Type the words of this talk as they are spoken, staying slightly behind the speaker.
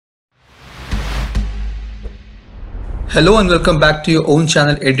Hello and welcome back to your own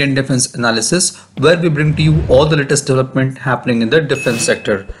channel Indian Defense Analysis, where we bring to you all the latest development happening in the defense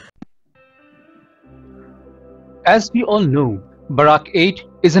sector. As we all know, Barak-8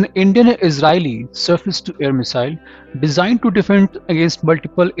 is an Indian-Israeli surface-to-air missile designed to defend against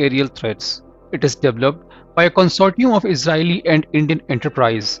multiple aerial threats. It is developed by a consortium of Israeli and Indian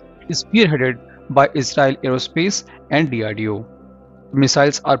enterprise. It is spearheaded by Israel Aerospace and DRDO. The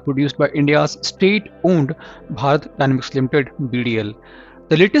missiles are produced by India's state-owned Bharat Dynamics Limited (BDL).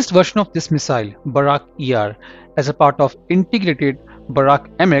 The latest version of this missile, Barak-ER, as a part of integrated Barak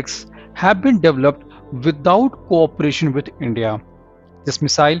MX, have been developed without cooperation with India. This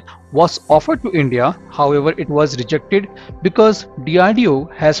missile was offered to India, however it was rejected because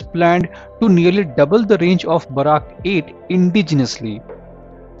DRDO has planned to nearly double the range of Barak-8 indigenously.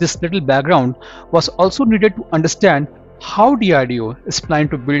 This little background was also needed to understand how DRDO is planning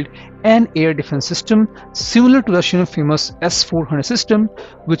to build an air defense system similar to Russian famous S-400 system,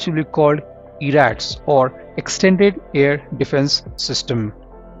 which will be called ERADS or Extended Air Defense System.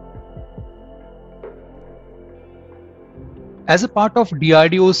 As a part of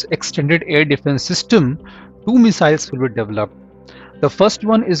DRDO's Extended Air Defense System, two missiles will be developed. The first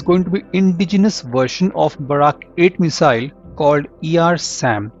one is going to be indigenous version of Barak-8 missile called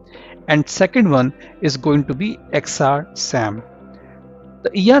ER-SAM, and second one is going to be XR-SAM.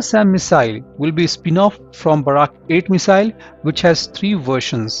 The ER-SAM missile will be a spin-off from Barak-8 missile, which has three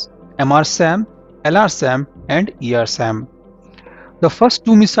versions: MR-SAM, LR-SAM and ER-SAM. The first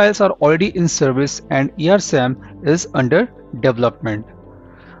two missiles are already in service and ER-SAM is under development.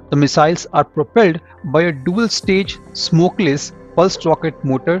 The missiles are propelled by a dual-stage smokeless pulsed rocket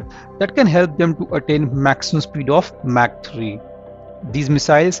motor that can help them to attain maximum speed of Mach 3. These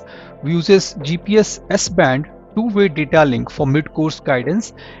missiles uses GPS S-band two-way data link for mid-course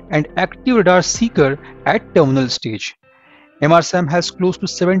guidance and active radar seeker at terminal stage. MR-SAM has close to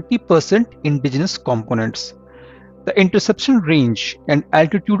 70% indigenous components. The interception range and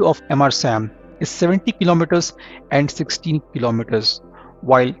altitude of MR-SAM is 70 km and 16 km,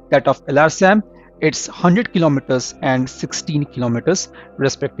 while that of LR-SAM it's 100 km and 16 km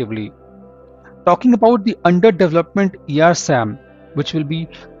respectively. Talking about the under development ER-SAM, which will be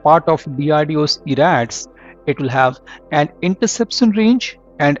part of DRDO's ERADS, it will have an interception range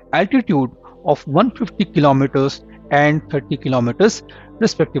and altitude of 150 km and 30 km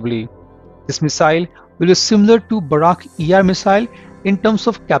respectively. This missile will be similar to Barak-ER missile in terms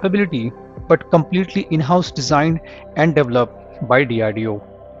of capability, but completely in-house designed and developed by DRDO.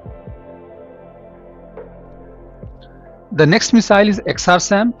 The next missile is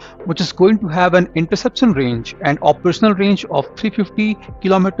XR-SAM, which is going to have an interception range and operational range of 350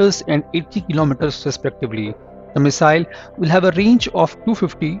 km and 80 km respectively. The missile will have a range of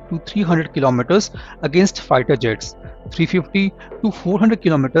 250 to 300 km against fighter jets, 350 to 400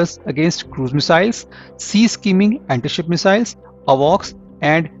 km against cruise missiles, sea skimming anti-ship missiles, AWACS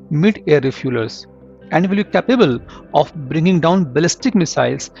and mid-air refuelers, and will be capable of bringing down ballistic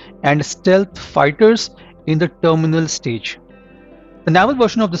missiles and stealth fighters in the terminal stage. The naval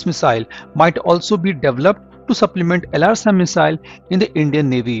version of this missile might also be developed to supplement LR-SAM missile in the Indian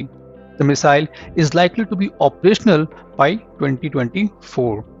Navy. The missile is likely to be operational by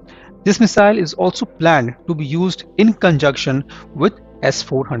 2024. This missile is also planned to be used in conjunction with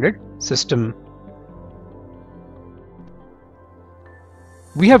S-400 system.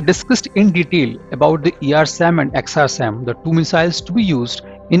 We have discussed in detail about the ER-SAM and XR-SAM, the two missiles to be used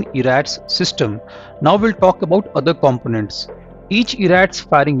in ERADS system. Now we'll talk about other components. Each ERADS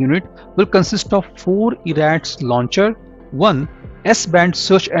firing unit will consist of 4 ERADS launcher, 1 S-band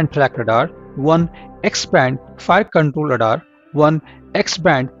search and track radar, 1 X-band fire control radar, 1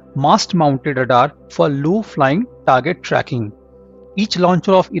 X-band mast mounted radar for low flying target tracking. Each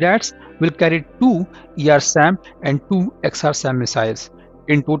launcher of ERADS will carry 2 ER-SAM and 2 XR-SAM missiles.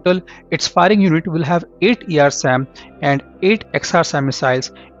 In total, its firing unit will have 8 ER-SAM and 8 XR-SAM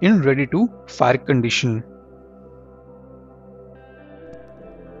missiles in ready-to-fire condition.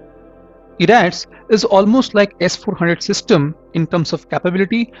 ERADS is almost like S-400 system in terms of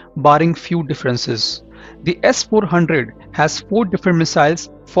capability, barring few differences. The S-400 has 4 different missiles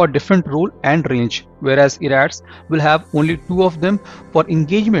for different role and range, whereas ERADS will have only 2 of them for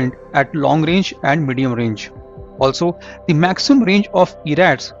engagement at long range and medium range. Also, the maximum range of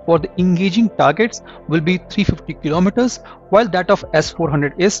ERADS for the engaging targets will be 350 km, while that of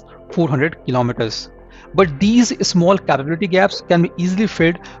S-400 is 400 km. But these small capability gaps can be easily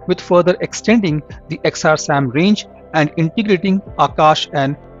filled with further extending the XR-SAM range and integrating Akash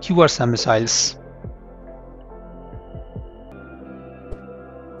and QR-SAM missiles.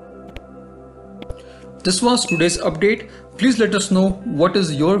 This was today's update. Please let us know what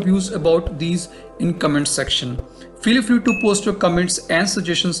is your views about these in comment section. Feel free to post your comments and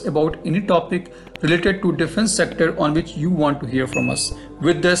suggestions about any topic related to defense sector on which you want to hear from us.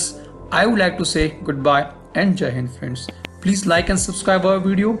 With this, I would like to say goodbye and Jai Hind friends. Please like and subscribe our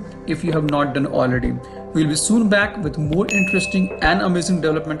video if you have not done already. We'll be soon back with more interesting and amazing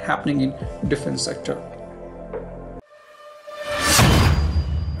development happening in defense sector.